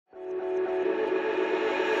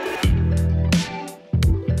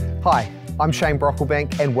Hi, I'm Shane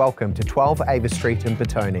Brocklebank and welcome to 12 Ava Street in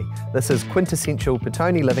Petone. This is quintessential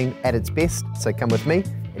Petone living at its best, so come with me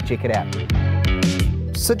and check it out.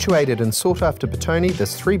 Situated in sought-after Petone,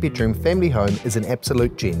 this 3-bedroom family home is an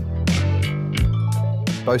absolute gem.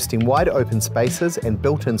 Boasting wide open spaces and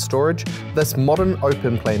built-in storage, this modern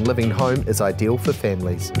open-plan living home is ideal for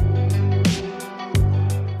families.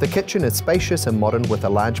 The kitchen is spacious and modern with a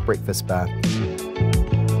large breakfast bar.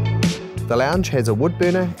 The lounge has a wood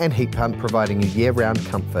burner and heat pump providing you year-round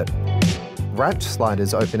comfort. Ranch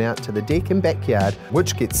sliders open out to the deck and backyard,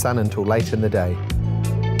 which gets sun until late in the day.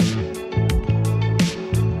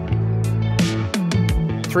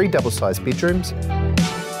 3 double-sized bedrooms,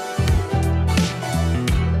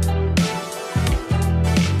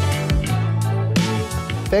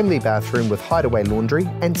 family bathroom with hideaway laundry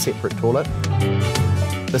and separate toilet.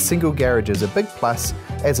 The single garage is a big plus,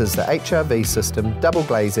 as is the HRV system, double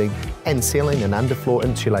glazing and ceiling and underfloor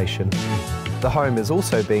insulation. The home has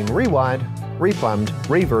also been rewired, replumbed,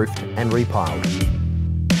 re-roofed and repiled.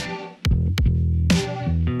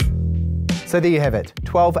 So there you have it,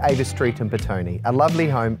 12 Ava Street in Petone, a lovely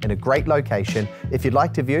home in a great location. If you'd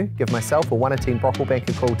like to view, give myself or one of Team Brocklebank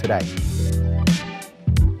a call today.